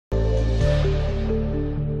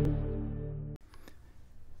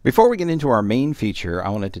Before we get into our main feature, I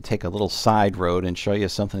wanted to take a little side road and show you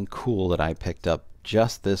something cool that I picked up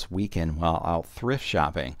just this weekend while out thrift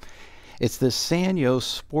shopping. It's this Sanyo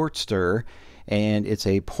Sportster, and it's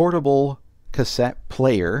a portable cassette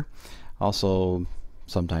player, also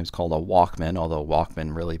sometimes called a Walkman, although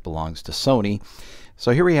Walkman really belongs to Sony. So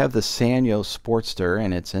here we have the Sanyo Sportster,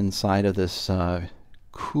 and it's inside of this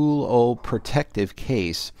cool old protective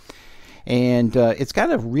case. And it's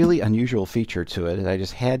got a really unusual feature to it that I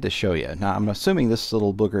just had to show you. Now, I'm assuming this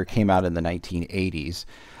little booger came out in the 1980s.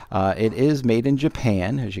 It is made in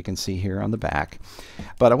Japan, as you can see here on the back.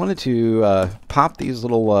 But I wanted to pop these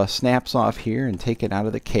little snaps off here and take it out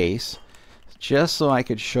of the case, just so I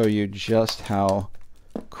could show you just how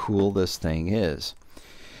cool this thing is.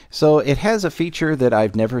 So it has a feature that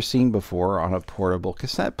I've never seen before on a portable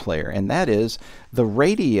cassette player, and that is the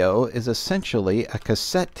radio is essentially a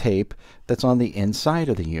cassette tape that's on the inside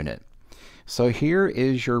of the unit. So here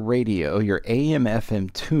is your radio, your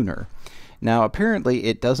AM/FM tuner. Now apparently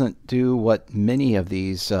it doesn't do what many of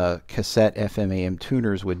these cassette FM/AM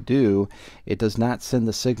tuners would do. It does not send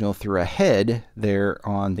the signal through a head there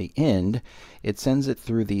on the end. It sends it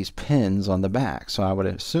through these pins on the back. So I would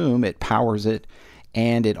assume it powers it,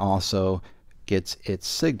 and it also gets its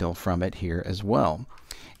signal from it here as well.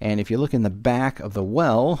 And if you look in the back of the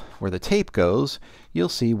well where the tape goes, you'll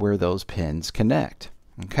see where those pins connect.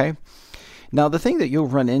 Okay? Now the thing that you'll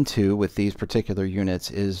run into with these particular units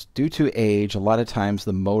is, due to age, a lot of times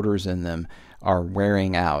the motors in them are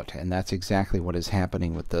wearing out, and that's exactly what is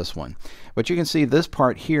happening with this one. But you can see this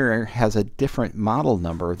part here has a different model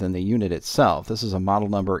number than the unit itself. This is a model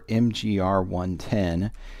number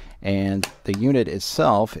MGR110. And the unit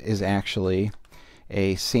itself is actually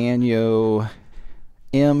a Sanyo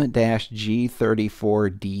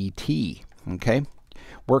M-G34DT. Okay?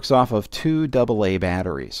 Works off of 2 AA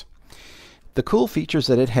batteries. The cool features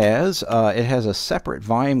that it has a separate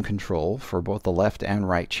volume control for both the left and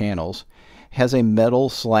right channels. Has a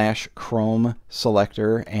metal/chrome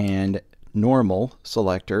selector and normal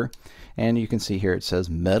selector. And you can see here it says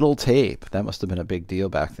metal tape. That must have been a big deal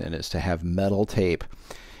back then, is to have metal tape.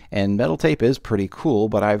 And metal tape is pretty cool,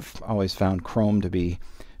 but I've always found chrome to be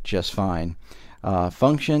just fine.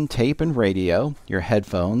 Function, tape, and radio, your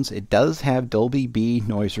headphones. It does have Dolby B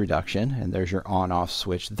noise reduction, and there's your on-off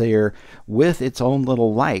switch there with its own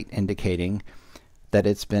little light indicating that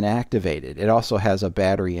it's been activated. It also has a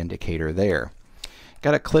battery indicator there.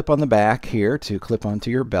 Got a clip on the back here to clip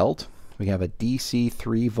onto your belt. We have a DC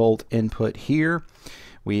 3-volt input here.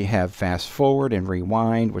 We have fast forward and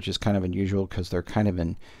rewind, which is kind of unusual because they're kind of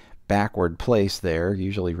in backward place there.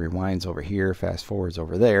 Usually rewinds over here, fast forwards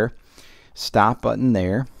over there. Stop button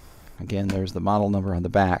there. Again, there's the model number on the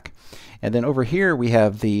back. And then over here we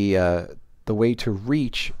have the way to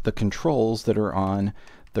reach the controls that are on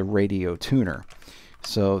the radio tuner.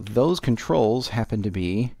 So those controls happen to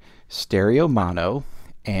be stereo mono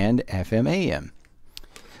and FM/AM.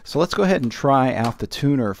 So let's go ahead and try out the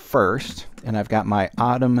tuner first. And I've got my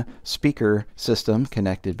Autumn speaker system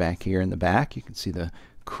connected back here in the back. You can see the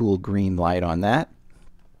cool green light on that.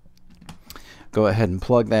 Go ahead and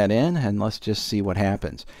plug that in, and let's just see what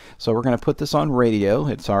happens. So we're going to put this on radio.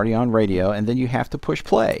 It's already on radio, and then you have to push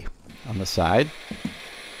play on the side.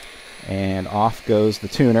 And off goes the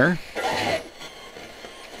tuner.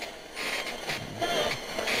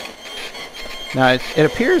 Now it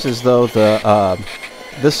appears as though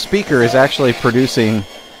this speaker is actually producing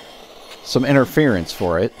some interference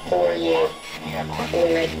for it.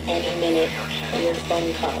 Any minute, your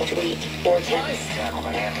phone call, tweet, or text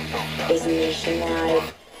is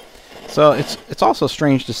nationwide. So it's also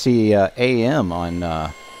strange to see AM on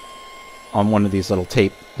one of these little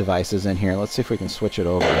tape devices in here. Let's see if we can switch it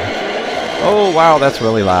over. Oh wow, that's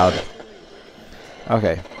really loud.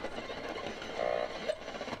 Okay.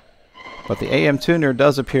 But the AM tuner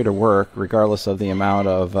does appear to work, regardless of the amount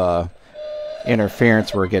of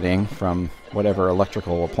interference we're getting from whatever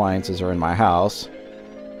electrical appliances are in my house.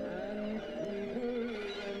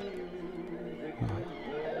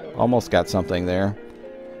 Almost got something there.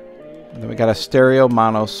 And then we got a stereo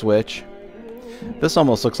mono switch. This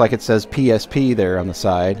almost looks like it says PSP there on the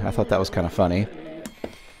side. I thought that was kind of funny.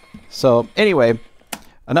 So anyway,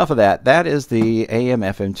 enough of that. That is the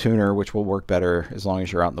AM/FM tuner, which will work better as long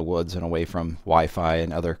as you're out in the woods and away from Wi-Fi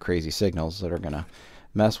and other crazy signals that are going to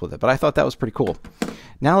mess with it. But I thought that was pretty cool.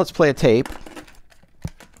 Now let's play a tape.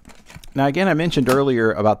 Now again, I mentioned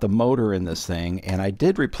earlier about the motor in this thing, and I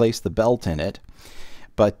did replace the belt in it,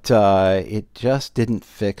 but it just didn't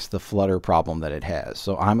fix the flutter problem that it has.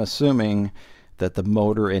 So I'm assuming that the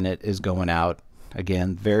motor in it is going out.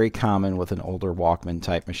 Again, very common with an older Walkman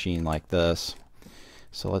type machine like this.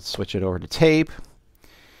 So let's switch it over to tape.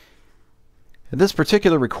 This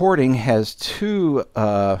particular recording has two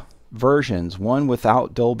versions, one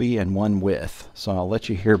without Dolby and one with. So I'll let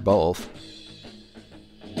you hear both.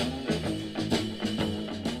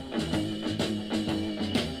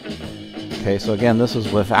 Okay, so again, this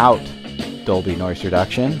is without Dolby noise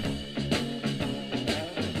reduction.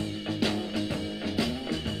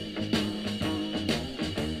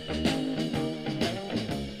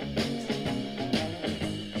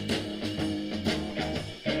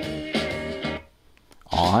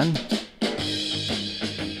 On.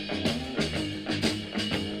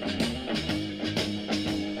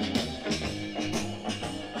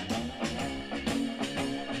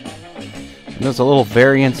 And there's a little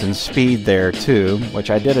variance in speed there too,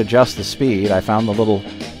 which I did adjust the speed. I found the little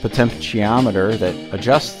potentiometer that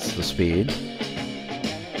adjusts the speed.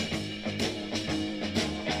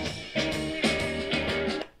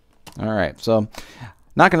 Alright, so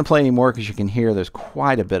not going to play anymore because you can hear there's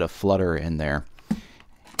quite a bit of flutter in there.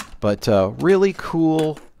 But really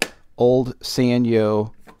cool old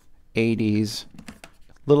Sanyo 80s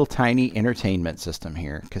little tiny entertainment system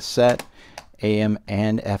here. Cassette, AM,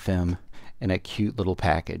 and FM in a cute little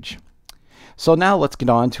package. So now let's get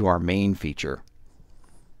on to our main feature.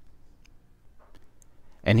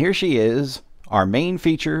 And here she is, our main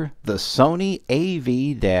feature, the Sony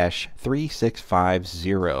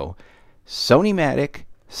AV-3650 Sony-matic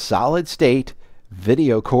solid-state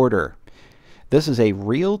video recorder. This is a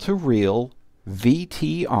reel-to-reel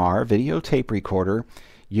VTR videotape recorder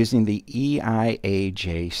using the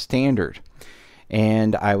EIAJ standard.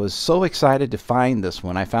 And I was so excited to find this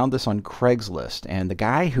one. I found this on Craigslist, and the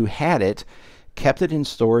guy who had it kept it in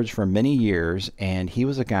storage for many years, and he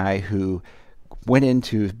was a guy who went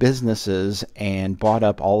into businesses and bought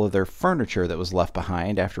up all of their furniture that was left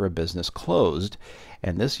behind after a business closed.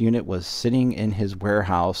 And this unit was sitting in his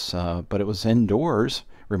warehouse, but it was indoors,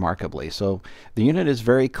 remarkably. So the unit is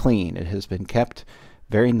very clean. It has been kept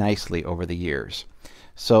very nicely over the years.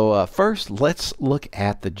 So first, let's look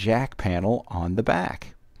at the jack panel on the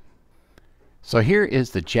back. So here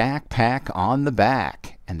is the jack pack on the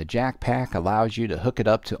back, and the jack pack allows you to hook it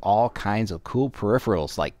up to all kinds of cool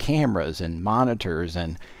peripherals like cameras and monitors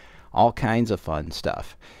and all kinds of fun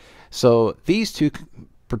stuff. So these two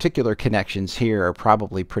particular connections here are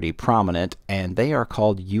probably pretty prominent, and they are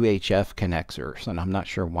called UHF connectors, and I'm not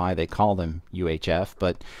sure why they call them UHF,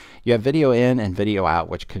 but you have video in and video out,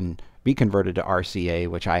 which can be converted to RCA,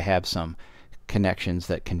 which I have some connections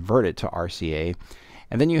that convert it to RCA.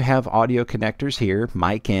 And then you have audio connectors here,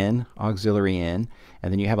 mic in, auxiliary in,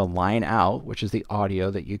 and then you have a line out, which is the audio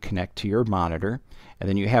that you connect to your monitor, and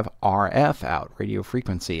then you have RF out, radio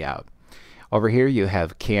frequency out. Over here you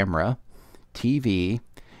have camera, TV,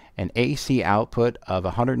 an AC output of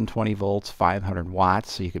 120 volts, 500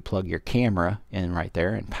 watts, so you could plug your camera in right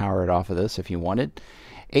there and power it off of this if you wanted.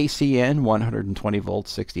 AC in, 120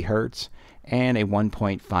 volts, 60 hertz, and a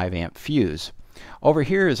 1.5 amp fuse. Over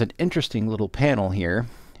here is an interesting little panel here.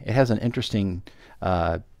 It has an interesting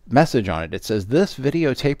message on it. It says, this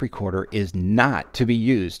videotape recorder is not to be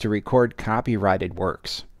used to record copyrighted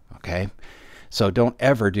works. Okay, so don't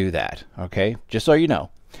ever do that. Okay, just so you know.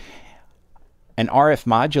 An RF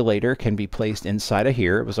modulator can be placed inside of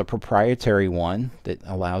here. It was a proprietary one that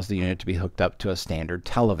allows the unit to be hooked up to a standard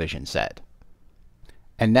television set.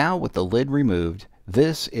 And now with the lid removed,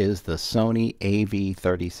 this is the Sony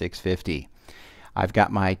AV-3650. I've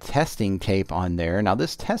got my testing tape on there. Now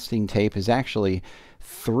this testing tape is actually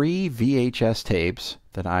 3 VHS tapes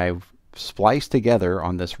that I've spliced together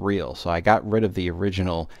on this reel. So I got rid of the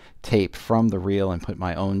original tape from the reel and put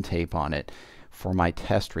my own tape on it for my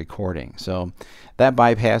test recording. So that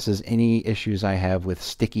bypasses any issues I have with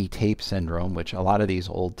sticky tape syndrome, which a lot of these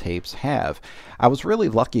old tapes have. I was really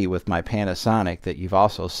lucky with my Panasonic that you've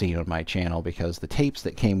also seen on my channel, because the tapes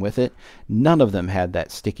that came with it, none of them had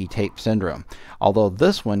that sticky tape syndrome. Although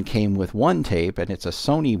this one came with one tape, and it's a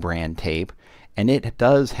Sony brand tape, and it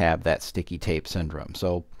does have that sticky tape syndrome.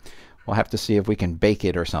 So we'll have to see if we can bake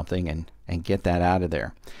it or something and get that out of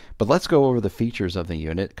there. But let's go over the features of the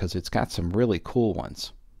unit, because it's got some really cool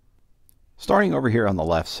ones. Starting over here on the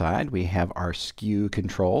left side, we have our skew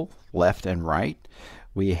control, left and right.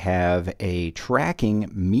 We have a tracking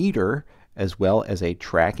meter as well as a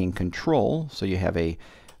tracking control. So you have a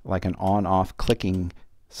like an on-off clicking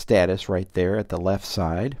status right there at the left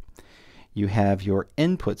side. You have your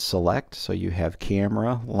input select, so you have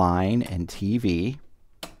camera, line, and TV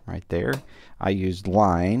right there. I used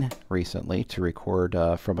line recently to record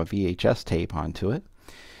from a VHS tape onto it.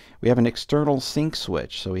 We have an external sync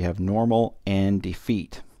switch, so we have normal and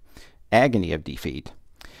defeat, agony of defeat.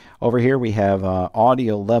 Over here we have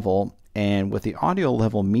audio level, and with the audio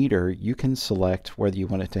level meter you can select whether you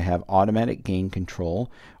want it to have automatic gain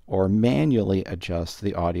control or manually adjust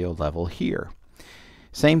the audio level here.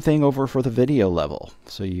 Same thing over for the video level,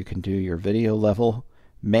 so you can do your video level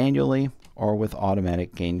manually or with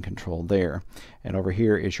automatic gain control there. And over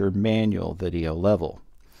here is your manual video level.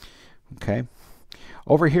 Okay.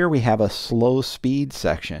 Over here we have a slow speed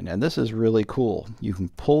section, and this is really cool. You can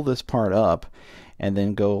pull this part up and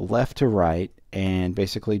then go left to right and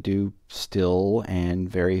basically do still and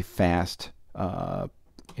very fast,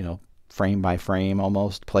 frame by frame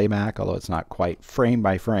almost playback, although it's not quite frame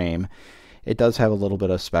by frame. It does have a little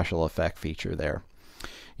bit of special effect feature there.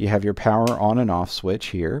 You have your power on and off switch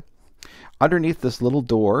here. Underneath this little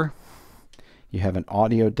door, you have an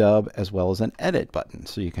audio dub as well as an edit button,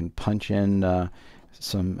 so you can punch in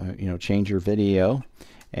change your video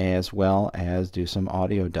as well as do some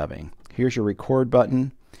audio dubbing. Here's your record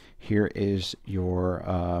button. Here is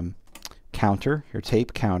your counter, your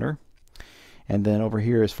tape counter. And then over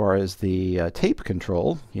here, as far as the tape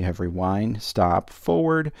control, you have rewind, stop,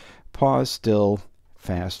 forward, pause, still,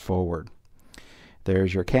 fast forward.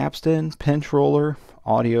 There's your capstan, pinch roller,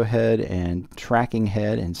 audio head, and tracking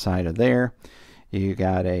head inside of there. You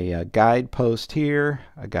got a guide post here,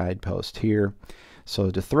 a guide post here.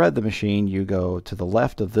 So to thread the machine, you go to the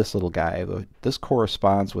left of this little guy. This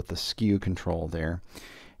corresponds with the skew control there.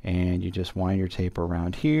 And you just wind your tape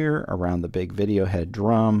around here, around the big video head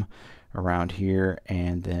drum, around here,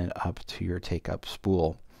 and then up to your take-up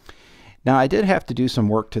spool. Now, I did have to do some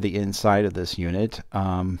work to the inside of this unit.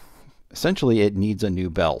 Essentially, it needs a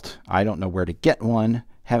new belt. I don't know where to get one.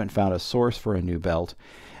 Haven't found a source for a new belt,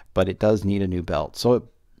 but it does need a new belt. So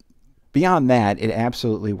beyond that, it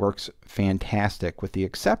absolutely works fantastic, with the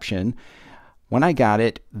exception, when I got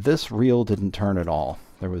it, this reel didn't turn at all.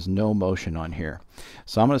 There was no motion on here.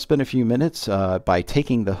 So I'm going to spend a few minutes by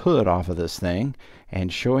taking the hood off of this thing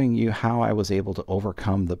and showing you how I was able to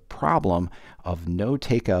overcome the problem of no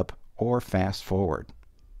take-up or fast forward.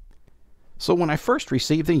 So when I first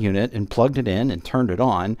received the unit and plugged it in and turned it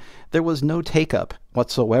on, there was no take-up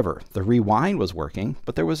whatsoever. The rewind was working,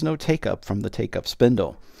 but there was no take-up from the take-up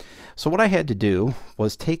spindle. So what I had to do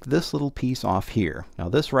was take this little piece off here. Now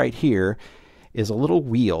this right here is a little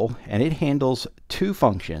wheel, and it handles two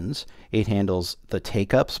functions. It handles the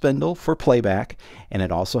take-up spindle for playback, and it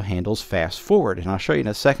also handles fast forward. And I'll show you in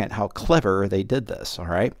a second how clever they did this, all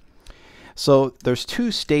right? So there's two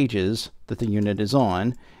stages that the unit is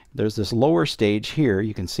on. There's this lower stage here,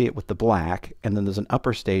 you can see it with the black, and then there's an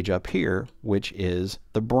upper stage up here, which is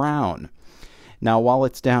the brown. Now, while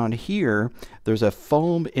it's down here, there's a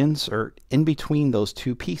foam insert in between those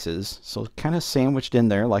two pieces. So kind of sandwiched in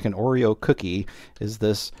there like an Oreo cookie is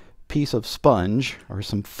this piece of sponge or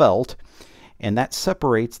some felt, and that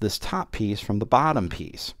separates this top piece from the bottom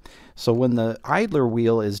piece. So when the idler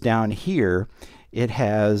wheel is down here, it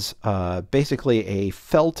has basically a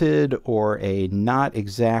felted or a not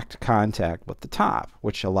exact contact with the top,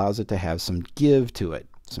 which allows it to have some give to it,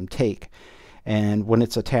 some take. And when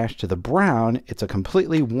it's attached to the brown, it's a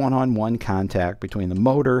completely one-on-one contact between the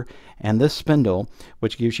motor and this spindle,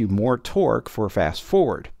 which gives you more torque for fast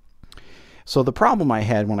forward. So the problem I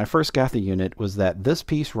had when I first got the unit was that this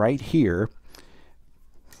piece right here,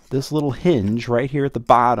 this little hinge right here at the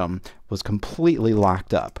bottom, was completely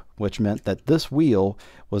locked up, which meant that this wheel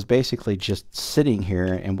was basically just sitting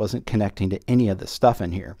here and wasn't connecting to any of the stuff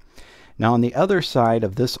in here. Now on the other side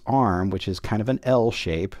of this arm, which is kind of an L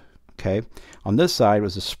shape, okay, on this side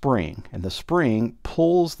was a spring, and the spring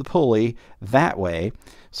pulls the pulley that way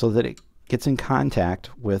so that it gets in contact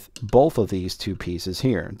with both of these two pieces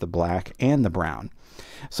here, the black and the brown.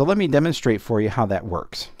 So let me demonstrate for you how that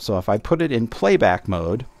works. So if I put it in playback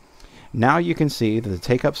mode, now you can see that the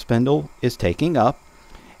take-up spindle is taking up,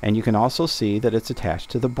 and you can also see that it's attached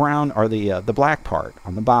to the brown or the black part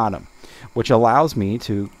on the bottom, which allows me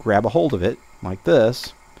to grab a hold of it like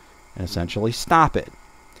this and essentially stop it.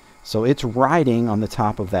 So it's riding on the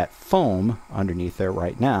top of that foam underneath there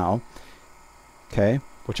right now, okay,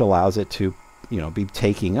 which allows it to, be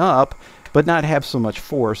taking up, but not have so much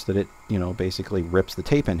force that it, basically rips the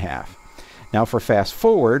tape in half. Now for fast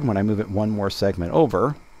forward, when I move it one more segment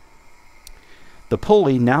over, the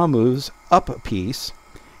pulley now moves up a piece,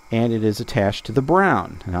 and it is attached to the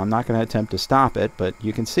brown. Now I'm not going to attempt to stop it, but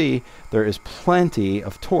you can see there is plenty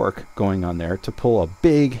of torque going on there to pull a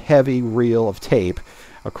big, heavy reel of tape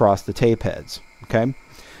across the tape heads. Okay,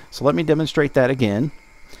 so let me demonstrate that again.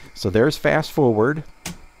 So there's fast forward,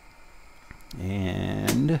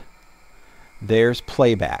 and there's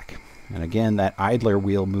playback. And again, that idler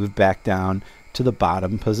wheel moved back down to the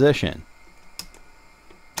bottom position.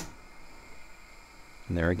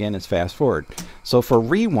 And there again, it's fast forward. So for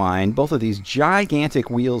rewind, both of these gigantic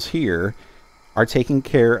wheels here are taking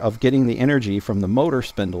care of getting the energy from the motor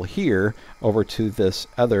spindle here over to this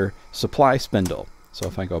other supply spindle. So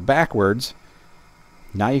if I go backwards,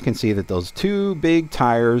 now you can see that those two big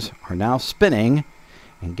tires are now spinning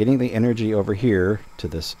and getting the energy over here to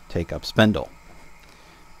this take-up spindle.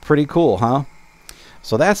 Pretty cool, huh?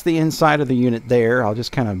 So that's the inside of the unit there. I'll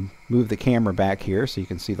just kind of move the camera back here so you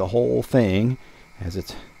can see the whole thing as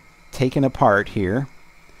it's taken apart here.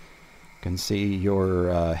 You can see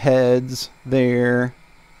your heads there,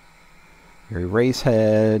 your erase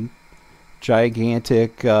head,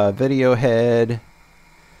 gigantic video head,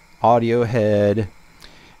 audio head.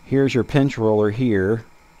 Here's your pinch roller here,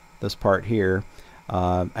 this part here.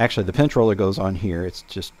 Actually, the pinch roller goes on here. It's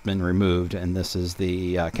just been removed, and this is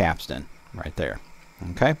the capstan right there.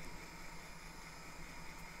 Okay.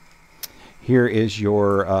 Here is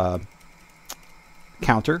your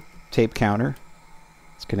counter, tape counter.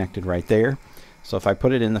 It's connected right there. So if I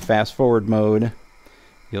put it in the fast forward mode,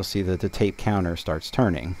 you'll see that the tape counter starts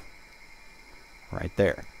turning right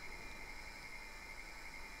there.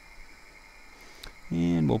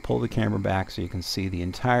 And we'll pull the camera back so you can see the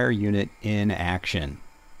entire unit in action.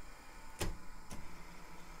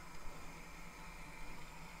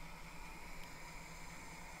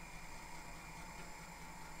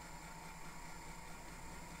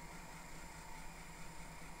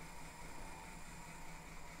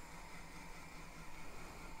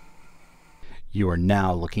 You are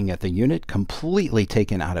now looking at the unit completely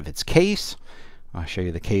taken out of its case. I'll show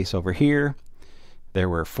you the case over here. There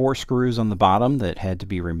were 4 screws on the bottom that had to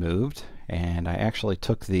be removed, and I actually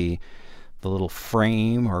took the little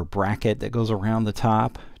frame or bracket that goes around the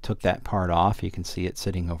top, took that part off. You can see it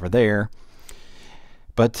sitting over there.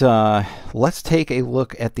 But let's take a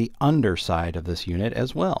look at the underside of this unit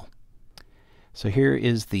as well. So here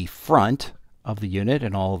is the front of the unit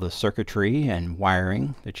and all the circuitry and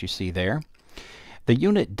wiring that you see there. The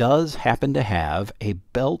unit does happen to have a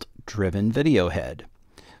belt-driven video head.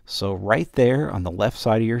 So right there on the left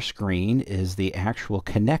side of your screen is the actual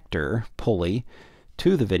connector pulley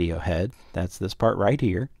to the video head. That's this part right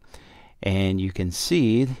here. And you can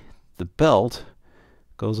see the belt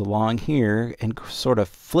goes along here and sort of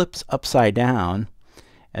flips upside down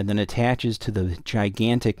and then attaches to the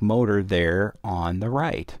gigantic motor there on the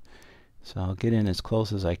right. So I'll get in as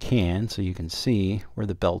close as I can so you can see where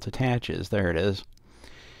the belt attaches. There it is.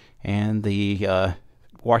 And the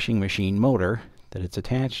washing machine motor that it's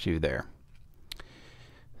attached to there.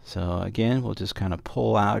 So again, we'll just kind of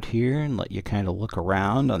pull out here and let you kind of look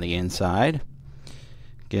around on the inside.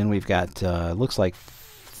 Again, we've got looks like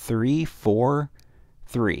 3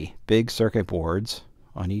 big circuit boards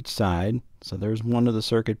on each side. So there's one of the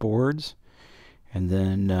circuit boards. And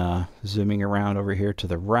then zooming around over here to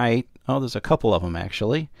the right, oh, there's a couple of them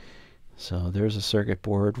actually. So there's a circuit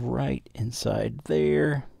board right inside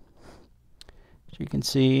there, as you can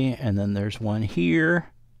see, and then there's one here,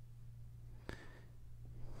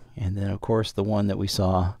 and then of course the one that we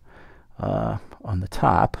saw on the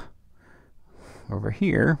top over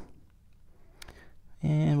here,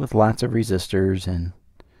 and with lots of resistors and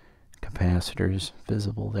capacitors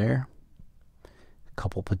visible there, a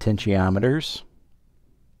couple potentiometers.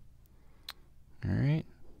 All right,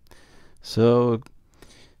 so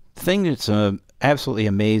the thing that's absolutely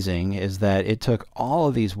amazing is that it took all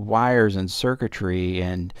of these wires and circuitry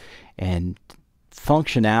and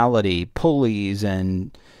functionality, pulleys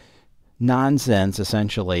and nonsense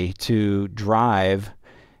essentially to drive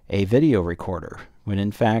a video recorder, when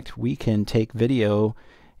in fact we can take video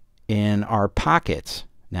in our pockets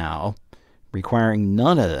now, requiring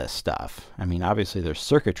none of this stuff. I mean, obviously there's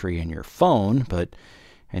circuitry in your phone,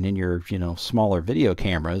 and in your, smaller video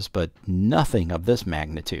cameras, but nothing of this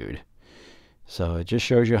magnitude. So it just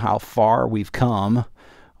shows you how far we've come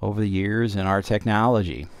over the years in our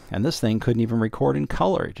technology. And this thing couldn't even record in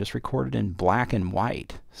color. It just recorded in black and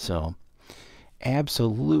white. So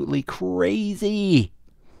absolutely crazy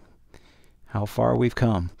how far we've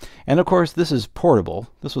come. And of course, this is portable.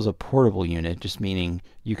 This was a portable unit, just meaning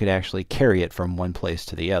you could actually carry it from one place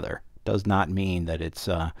to the other. Does not mean that it's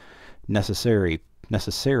necessarily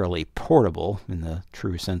portable in the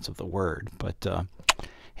true sense of the word, but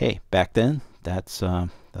hey, back then that's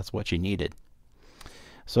what you needed.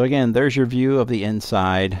 So again, there's your view of the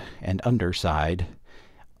inside and underside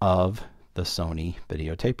of the Sony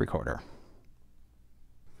videotape recorder.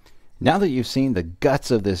 Now that you've seen the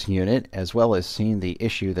guts of this unit, as well as seen the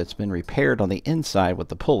issue that's been repaired on the inside with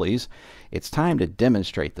the pulleys, it's time to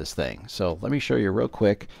demonstrate this thing. So let me show you real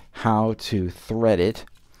quick how to thread it.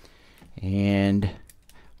 And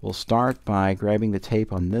We'll start by grabbing the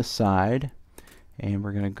tape on this side, and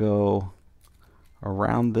we're going to go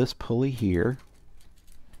around this pulley here.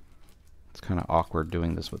 It's kind of awkward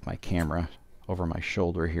doing this with my camera over my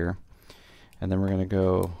shoulder here. And then we're going to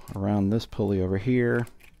go around this pulley over here.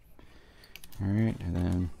 Alright, and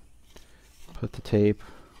then put the tape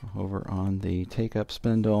over on the take-up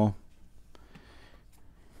spindle.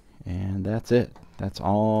 And that's it. That's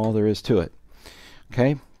all there is to it.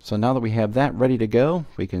 Okay, so now that we have that ready to go,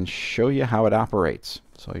 we can show you how it operates.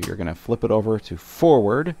 So you're going to flip it over to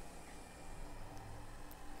forward.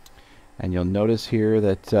 And you'll notice here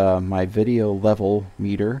that my video level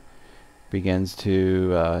meter begins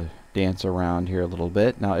to dance around here a little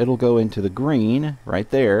bit. Now it'll go into the green right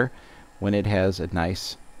there when it has a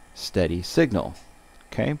nice steady signal.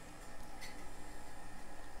 Okay.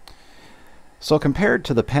 So compared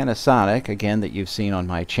to the Panasonic, again, that you've seen on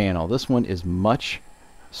my channel, this one is much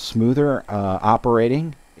smoother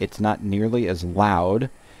operating. It's not nearly as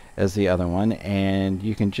loud as the other one, and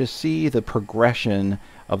you can just see the progression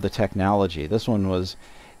of the technology. This one was,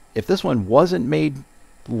 if this one wasn't made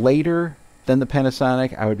later than the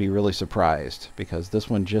Panasonic, I would be really surprised, because this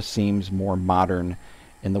one just seems more modern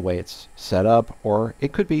in the way it's set up, or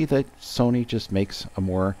it could be that Sony just makes a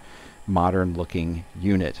more modern looking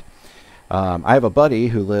unit. I have a buddy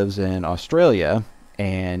who lives in Australia,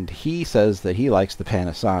 and he says that he likes the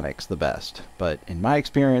Panasonics the best, but in my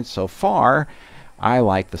experience so far, I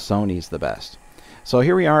like the Sonys the best. So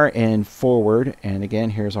here we are in forward, and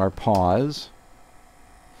again, here's our pause.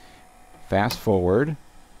 Fast forward.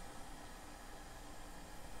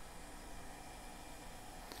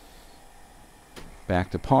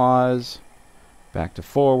 Back to pause. Back to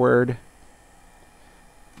forward.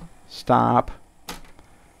 Stop.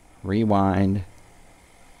 Rewind.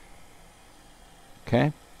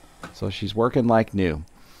 Okay, so she's working like new.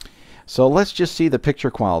 So let's just see the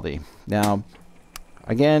picture quality. Now,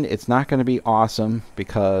 again, it's not going to be awesome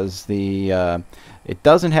because it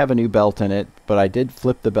doesn't have a new belt in it, but I did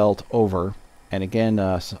flip the belt over. And again,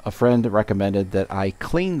 a friend recommended that I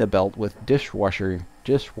clean the belt with dishwashing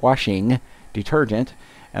detergent,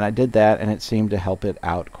 and I did that, and it seemed to help it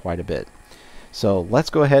out quite a bit. So let's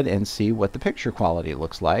go ahead and see what the picture quality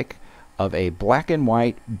looks like of a black and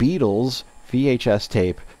white Beatles VHS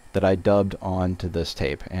tape that I dubbed onto this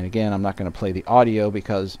tape. And again, I'm not going to play the audio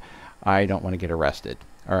because I don't want to get arrested.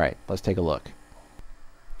 Alright, let's take a look.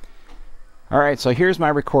 Alright, so here's my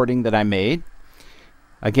recording that I made.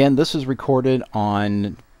 Again, this is recorded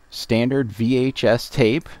on standard VHS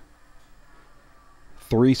tape.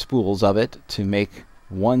 3 spools of it to make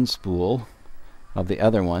 1 spool of the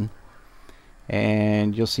other one.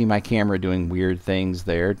 And you'll see my camera doing weird things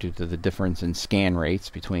there due to the difference in scan rates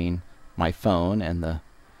between my phone and the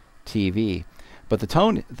TV. But the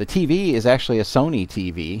TV is actually a Sony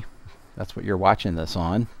TV. That's what you're watching this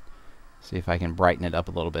on. See if I can brighten it up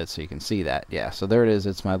a little bit so you can see that. Yeah, so there it is.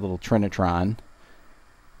 It's my little Trinitron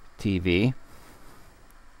TV.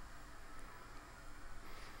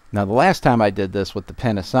 Now, the last time I did this with the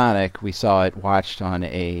Panasonic, we saw it watched on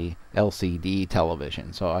a LCD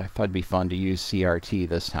television, so I thought it'd be fun to use CRT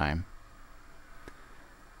this time.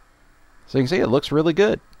 So you can see it looks really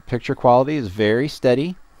good. Picture quality is very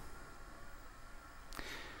steady.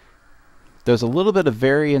 There's a little bit of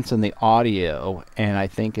variance in the audio, and I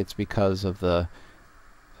think it's because of the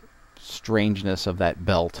strangeness of that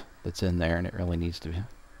belt that's in there, and it really needs to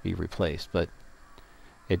be replaced, but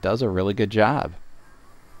it does a really good job.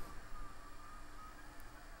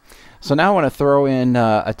 So now I want to throw in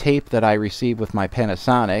a tape that I received with my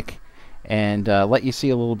Panasonic and let you see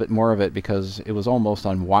a little bit more of it because it was almost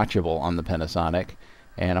unwatchable on the Panasonic,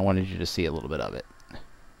 and I wanted you to see a little bit of it.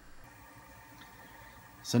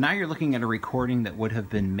 So now you're looking at a recording that would have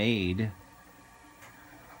been made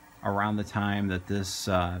around the time that this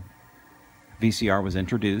VCR was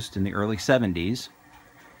introduced in the early 70s,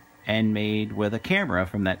 and made with a camera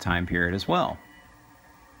from that time period as well.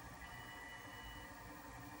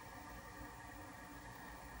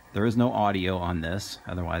 There is no audio on this,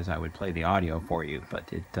 otherwise I would play the audio for you,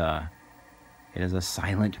 but it is a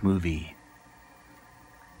silent movie.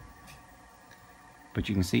 But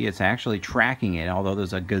you can see it's actually tracking it, although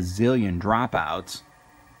there's a gazillion dropouts.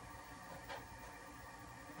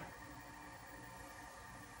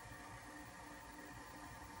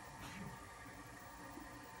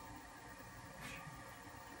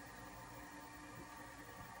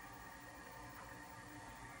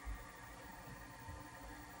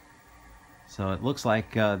 So it looks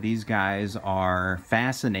like these guys are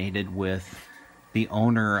fascinated with the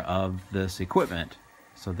owner of this equipment.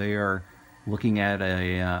 So they are looking at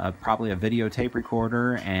probably a videotape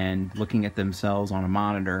recorder and looking at themselves on a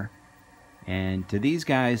monitor. And to these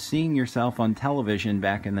guys, seeing yourself on television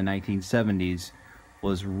back in the 1970s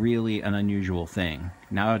was really an unusual thing.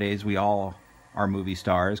 Nowadays we all are movie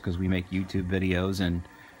stars because we make YouTube videos and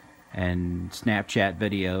Snapchat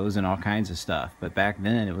videos and all kinds of stuff. But back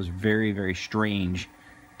then it was very, very strange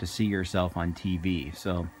to see yourself on TV.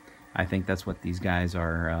 So I think that's what these guys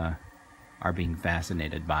are being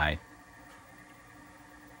fascinated by.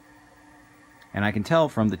 And I can tell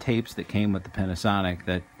from the tapes that came with the Panasonic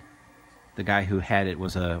that the guy who had it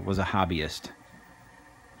was a hobbyist.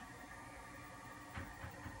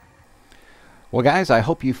 Well guys, I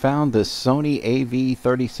hope you found this Sony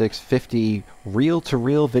AV3650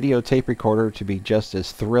 reel-to-reel videotape recorder to be just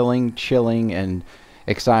as thrilling, chilling, and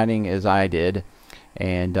exciting as I did.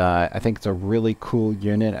 And I think it's a really cool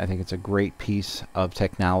unit. I think it's a great piece of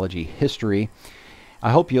technology history.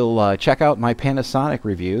 I hope you'll check out my Panasonic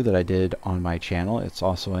review that I did on my channel. It's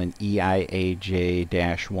also an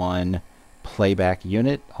EIAJ-1 playback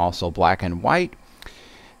unit, also black and white.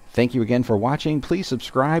 Thank you again for watching. Please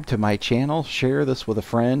subscribe to my channel, share this with a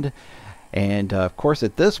friend, and of course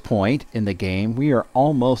at this point in the game we are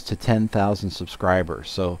almost to 10,000 subscribers,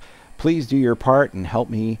 so please do your part and help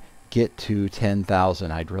me get to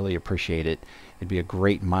 10,000. I'd really appreciate it. It'd be a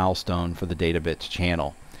great milestone for the databits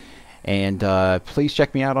channel. And please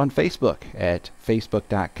check me out on Facebook at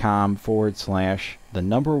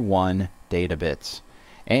facebook.com/1databits.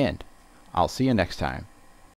 And I'll see you next time.